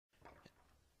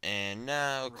And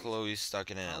now Great. Chloe's stuck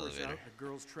in an Power's elevator. out, the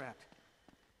girl's trapped.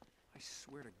 I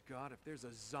swear to God, if there's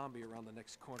a zombie around the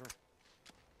next corner.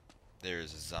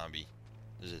 There's a zombie.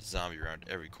 There's a zombie around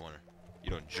every corner. You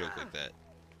don't joke like that.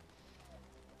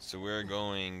 So we're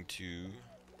going to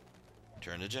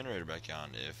turn the generator back on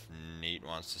if Nate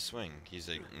wants to swing. He's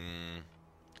like,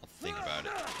 I'll think about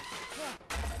it.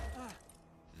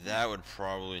 That would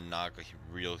probably knock a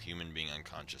real human being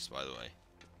unconscious, by the way.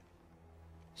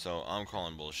 So I'm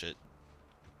calling bullshit.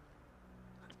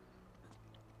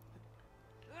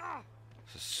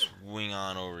 So swing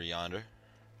on over yonder.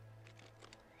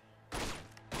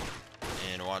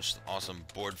 And watch the awesome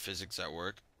board physics at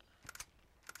work.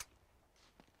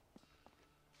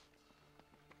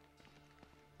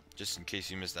 Just in case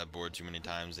you missed that board too many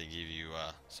times, they give you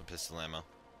some pistol ammo.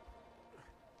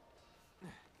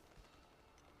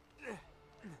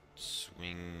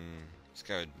 Swing. This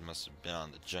guy must have been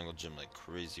on the jungle gym like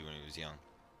crazy when he was young.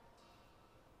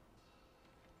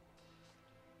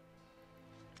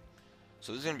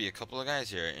 So there's gonna be a couple of guys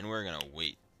here, and we're gonna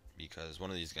wait because one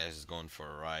of these guys is going for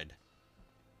a ride.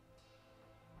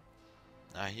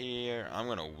 Now here, I'm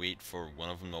gonna wait for one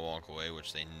of them to walk away,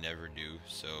 which they never do.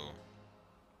 So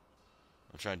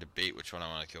I'm trying to debate which one I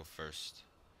want to kill first.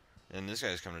 And this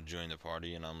guy's coming to join the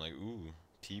party, and I'm like, ooh,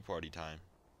 tea party time.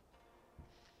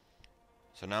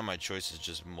 So now my choices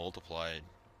just multiplied.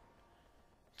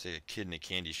 It's like a kid in a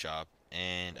candy shop,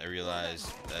 and I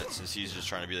realized that since he's just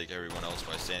trying to be like everyone else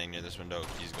by standing near this window,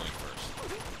 he's going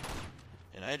first.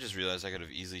 And I just realized I could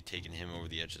have easily taken him over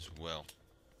the edge as well.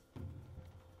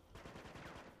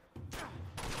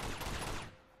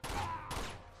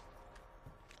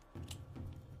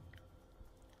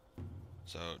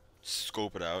 So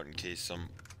scope it out in case some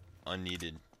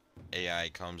unneeded AI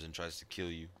comes and tries to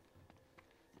kill you.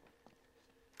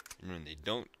 And when they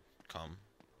don't come,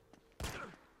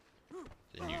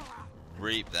 then you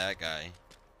rape that guy,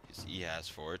 because he has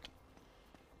for it.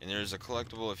 And there's a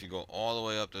collectible if you go all the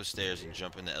way up those stairs and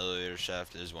jump in the elevator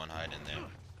shaft. There's one hiding there.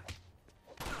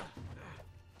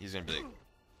 He's gonna be like,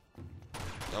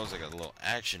 that was like a little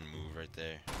action move right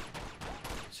there.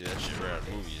 See, that's just right out of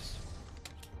movies.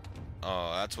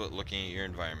 Oh, that's what looking at your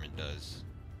environment does.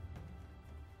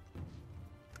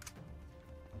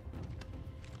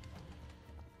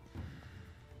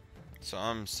 So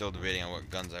I'm still debating on what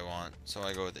guns I want, so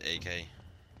I go with the AK.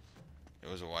 It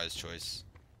was a wise choice.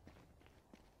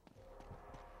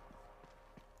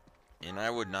 And I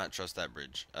would not trust that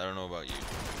bridge. I don't know about you.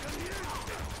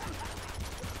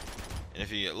 And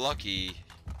if you get lucky,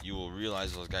 you will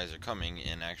realize those guys are coming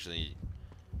and actually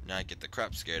not get the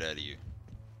crap scared out of you.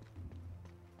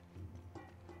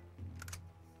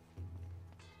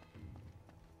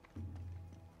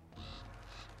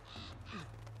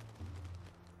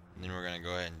 And then we're gonna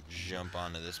go ahead and jump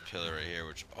onto this pillar right here,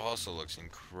 which also looks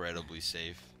incredibly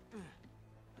safe.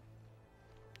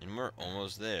 And we're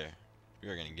almost there. We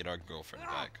are gonna get our girlfriend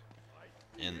back.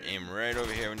 And aim right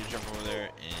over here when you jump over there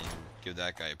and give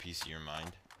that guy a piece of your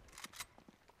mind.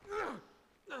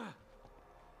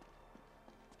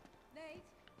 Nate?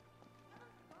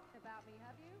 About me,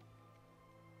 have you?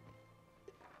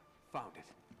 Found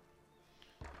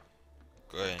it.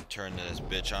 Go ahead and turn this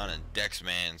bitch on, and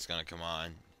Dexman's gonna come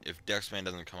on. If Dexman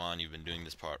doesn't come on, you've been doing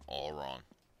this part all wrong.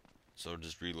 So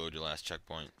just reload your last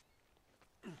checkpoint.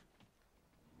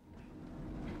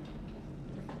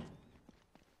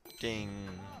 Ding.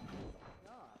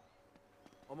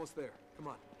 Almost there. Come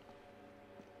on.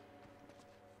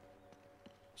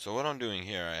 So what I'm doing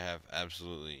here, I have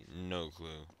absolutely no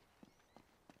clue.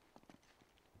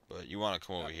 But you want to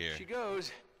come over here. She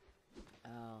goes. Oh,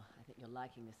 I think you're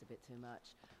liking this a bit too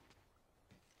much.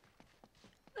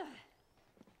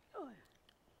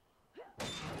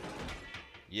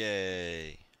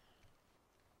 Yay.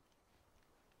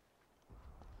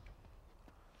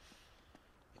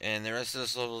 And the rest of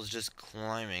this level is just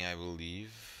climbing, I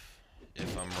believe.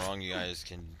 If I'm wrong, you guys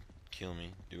can kill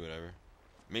me. Do whatever.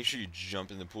 Make sure you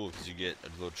jump in the pool because you get a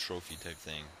little trophy type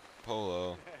thing.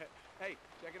 Polo. Hey,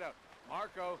 check it out.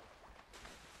 Marco.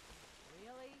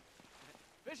 Really?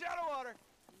 Fish out of water.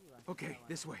 Okay,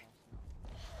 this way.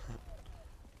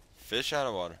 Fish out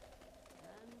of water.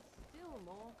 And still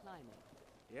more climbing.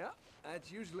 Yeah,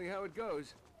 that's usually how it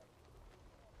goes.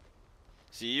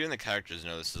 See, even the characters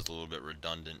know this is a little bit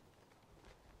redundant.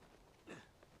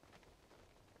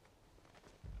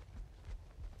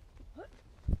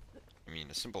 I mean,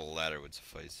 a simple ladder would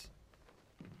suffice.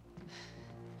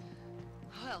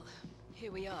 Well,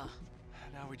 here we are.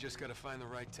 Now we just gotta find the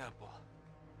right temple.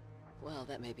 Well,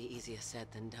 that may be easier said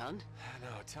than done. No,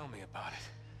 tell me about it.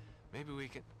 Maybe we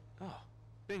can... Oh,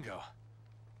 bingo.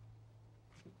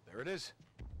 There it is.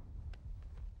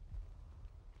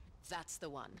 That's the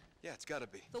one. Yeah, it's gotta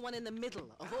be. The one in the middle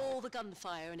of all the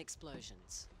gunfire and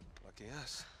explosions. Lucky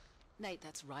us. Nate,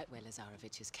 that's right where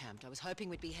Lazarevich is camped. I was hoping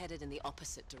we'd be headed in the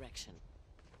opposite direction.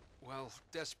 Well,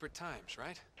 desperate times,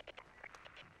 right?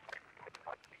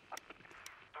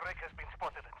 Drake has been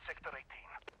spotted in Sector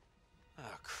 18.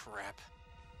 Oh, crap.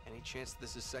 Any chance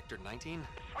this is Sector 19?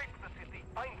 Sweep the city,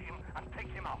 find him, and take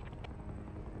him out.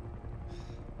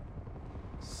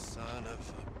 Son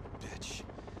of a bitch.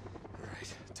 All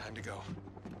right, time to go.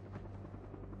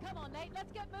 Come on, Nate,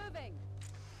 let's get moving.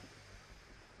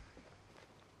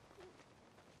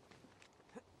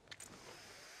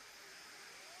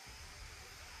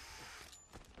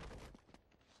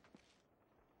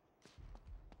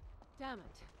 Damn it.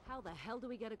 How the hell do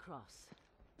we get across?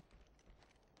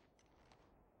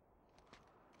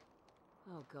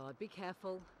 Oh God, be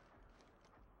careful.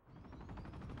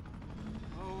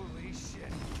 Holy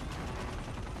shit.